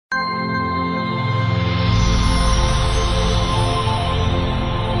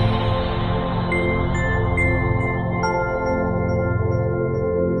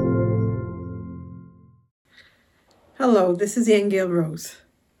Hello, this is Ann Gail Rose.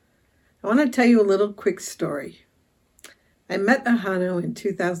 I want to tell you a little quick story. I met Ahanu in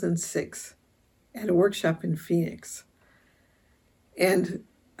 2006 at a workshop in Phoenix. And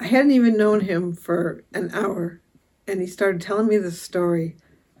I hadn't even known him for an hour. And he started telling me the story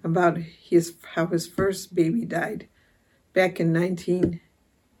about how his first baby died back in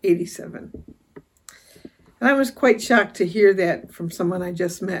 1987. And I was quite shocked to hear that from someone I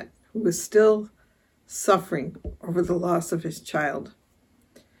just met who was still suffering over the loss of his child.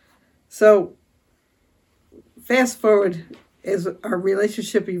 So fast forward, as our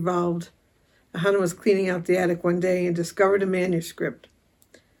relationship evolved, Ahanu was cleaning out the attic one day and discovered a manuscript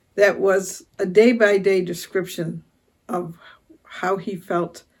that was a day-by-day description of how he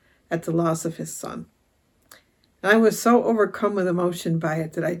felt at the loss of his son. And I was so overcome with emotion by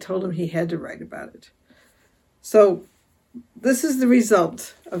it that I told him he had to write about it. So this is the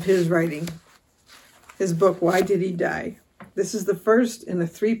result of his writing, his book, Why Did He Die? This is the first in a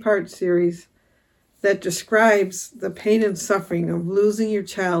 3-part series that describes the pain and suffering of losing your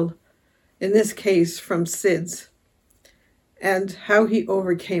child, in this case from SIDS, and how he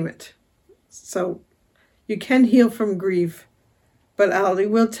overcame it. So you can heal from grief, but I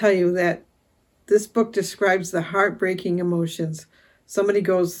will tell you that this book describes the heartbreaking emotions somebody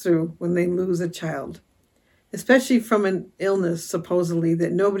goes through when they lose a child, especially from an illness, supposedly,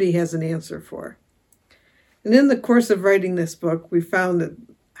 that nobody has an answer for. And in the course of writing this book, we found that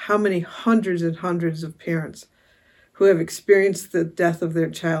how many hundreds and hundreds of parents who have experienced the death of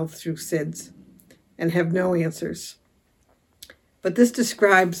their child through SIDS and have no answers. But this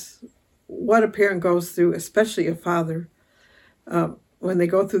describes what a parent goes through, especially a father, when they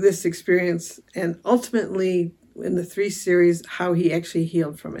go through this experience, and ultimately, in the 3 series, how he actually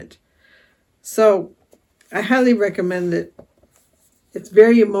healed from it. So I highly recommend it. It's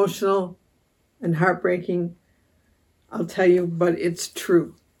very emotional and heartbreaking, I'll tell you, but it's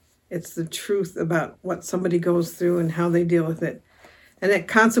true. It's the truth about what somebody goes through and how they deal with it. And it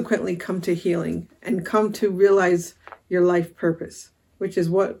consequently come to healing and come to realize your life purpose, which is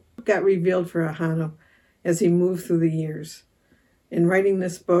what got revealed for Ahanu as he moved through the years. In writing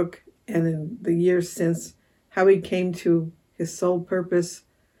this book and in the years since, how he came to his soul purpose,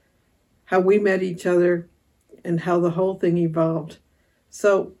 how we met each other, and how the whole thing evolved.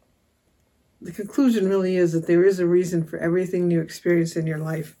 So the conclusion really is that there is a reason for everything you experience in your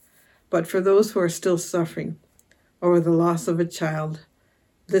life. But for those who are still suffering over the loss of a child,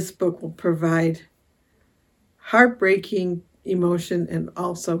 this book will provide heartbreaking emotion and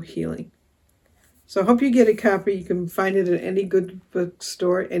also healing. So I hope you get a copy. You can find it at any good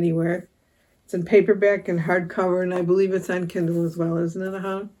bookstore anywhere. It's in paperback and hardcover, and I believe it's on Kindle as well, isn't it,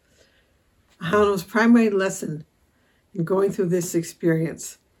 Ahanu? Ahanu's primary lesson in going through this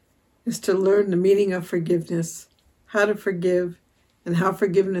experience is to learn the meaning of forgiveness, how to forgive, and how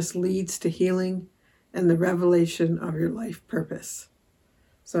forgiveness leads to healing and the revelation of your life purpose.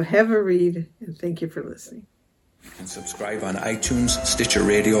 So have a read, and thank you for listening. You can subscribe on iTunes, Stitcher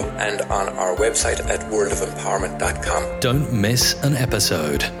Radio, and on our website at worldofempowerment.com. Don't miss an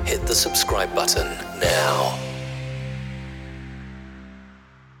episode. Hit the subscribe button now.